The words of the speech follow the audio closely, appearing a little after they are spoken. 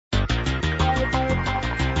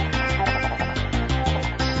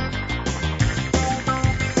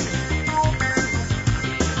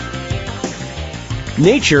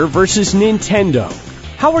Nature versus Nintendo.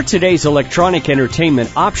 How are today's electronic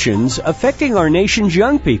entertainment options affecting our nation's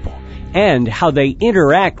young people and how they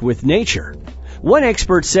interact with nature? One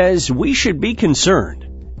expert says we should be concerned.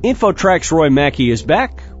 InfoTrack's Roy Mackey is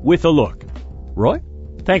back with a look. Roy?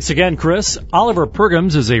 Thanks again, Chris. Oliver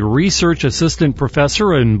Pergams is a research assistant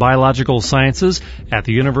professor in biological sciences at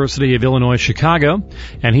the University of Illinois, Chicago,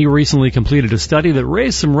 and he recently completed a study that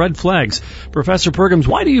raised some red flags. Professor Pergams,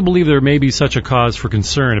 why do you believe there may be such a cause for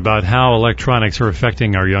concern about how electronics are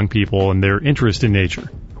affecting our young people and their interest in nature?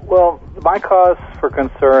 Well, my cause for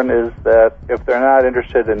concern is that if they're not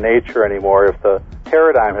interested in nature anymore, if the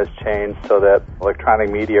paradigm has changed so that electronic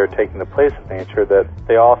media are taking the place of nature, that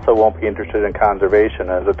they also won't be interested in conservation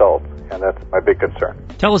as adults, and that's my big concern.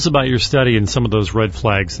 Tell us about your study and some of those red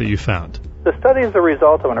flags that you found. The study is the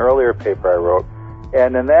result of an earlier paper I wrote,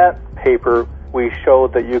 and in that paper we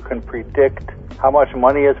showed that you can predict how much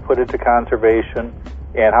money is put into conservation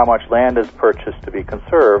and how much land is purchased to be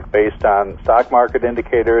conserved based on stock market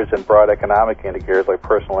indicators and broad economic indicators like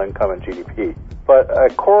personal income and GDP. But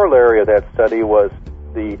a corollary of that study was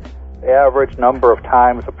the average number of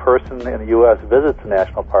times a person in the U.S. visits a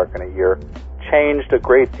national park in a year changed a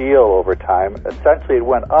great deal over time. Essentially, it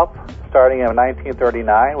went up starting in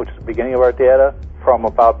 1939, which is the beginning of our data, from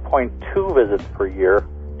about 0.2 visits per year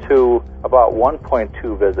to about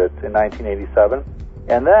 1.2 visits in 1987.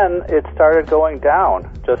 And then it started going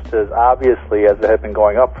down just as obviously as it had been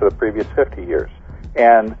going up for the previous 50 years.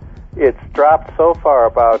 And it's dropped so far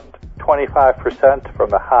about 25% from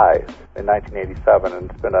the highs in 1987, and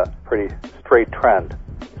it's been a pretty straight trend.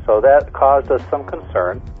 So that caused us some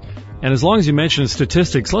concern. And as long as you mention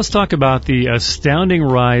statistics, let's talk about the astounding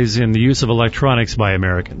rise in the use of electronics by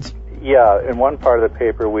Americans. Yeah, in one part of the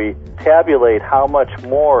paper we tabulate how much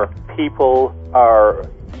more people are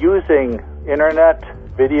using internet,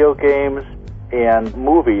 video games, and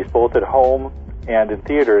movies, both at home and in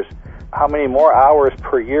theaters, how many more hours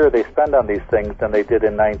per year they spend on these things than they did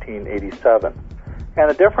in 1987. And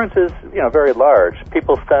the difference is, very large.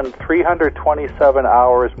 People spend 327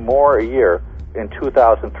 hours more a year in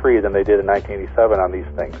 2003 than they did in 1987 on these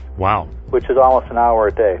things. Wow. Which is almost an hour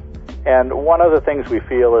a day. And one of the things we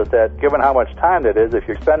feel is that given how much time that is, if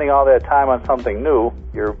you're spending all that time on something new,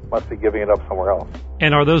 you must be giving it up somewhere else.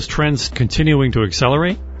 And are those trends continuing to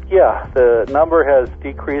accelerate? Yeah, the number has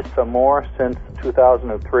decreased some more since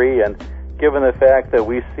 2003, and given the fact that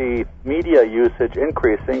we see media usage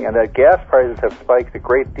increasing and that gas prices have spiked a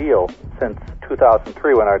great deal since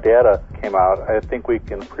 2003 when our data came out, I think we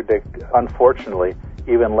can predict, unfortunately,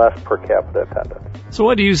 even less per capita attendance. So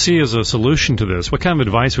what do you see as a solution to this? What kind of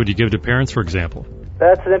advice would you give to parents, for example?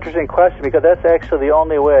 That's an interesting question because that's actually the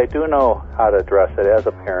only way I do know how to address it as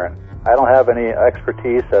a parent. I don't have any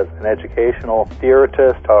expertise as an educational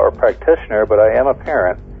theorist or practitioner, but I am a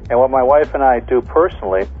parent. And what my wife and I do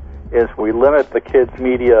personally is we limit the kids'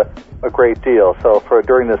 media a great deal. So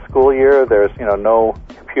during the school year, there's no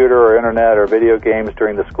computer or internet or video games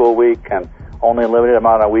during the school week, and only a limited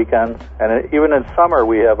amount on weekends. And even in summer,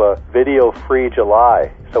 we have a video-free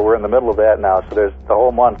July. So we're in the middle of that now. So there's the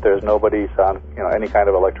whole month there's nobody's on any kind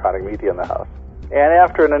of electronic media in the house. And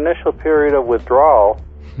after an initial period of withdrawal,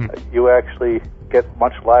 you actually get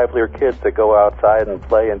much livelier kids that go outside and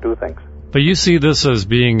play and do things. But you see this as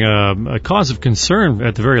being a cause of concern,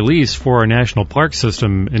 at the very least, for our national park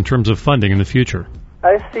system in terms of funding in the future.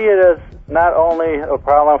 I see it as not only a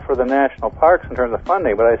problem for the national parks in terms of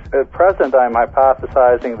funding, but at present I'm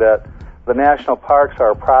hypothesizing that the national parks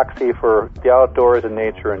are a proxy for the outdoors and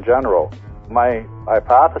nature in general. My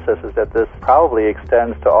hypothesis is that this probably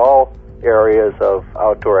extends to all areas of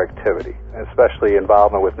outdoor activity, especially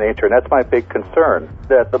involvement with nature. And that's my big concern,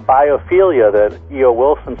 that the biophilia that E.O.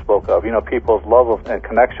 Wilson spoke of, people's love of and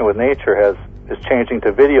connection with nature is changing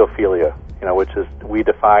to videophilia, which is, we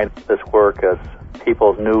define this work as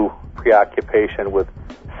people's new preoccupation with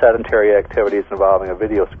sedentary activities involving a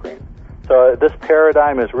video screen. So this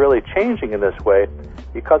paradigm is really changing in this way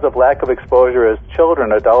because of lack of exposure as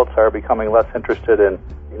children. Adults are becoming less interested in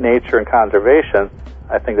nature and conservation.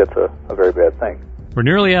 I think that's a very bad thing. We're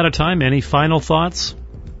nearly out of time. Any final thoughts?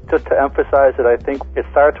 Just to emphasize it, I think it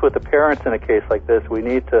starts with the parents in a case like this. We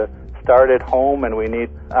need to start at home, and we need,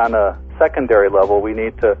 on a secondary level, we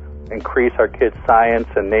need to increase our kids' science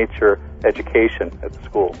and nature education at the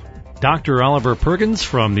schools. Dr. Oliver Pergams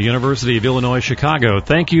from the University of Illinois, Chicago,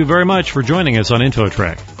 thank you very much for joining us on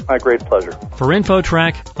InfoTrack. My great pleasure. For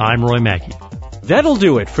InfoTrack, I'm Roy Mackey. That'll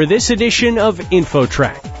do it for this edition of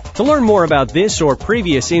InfoTrack. To learn more about this or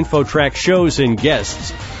previous InfoTrack shows and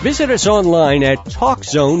guests, visit us online at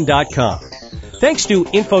TalkZone.com. Thanks to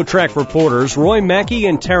InfoTrack reporters Roy Mackey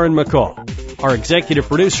and Taryn McCall. Our executive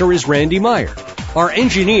producer is Randy Meyer. Our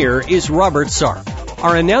engineer is Robert Sarp.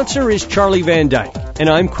 Our announcer is Charlie Van Dyke. And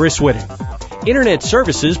I'm Chris Whitting. Internet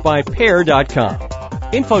services by Pair.com.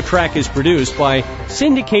 InfoTrack is produced by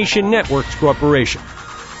Syndication Networks Corporation.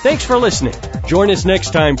 Thanks for listening. Join us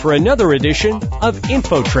next time for another edition of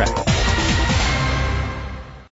InfoTrack.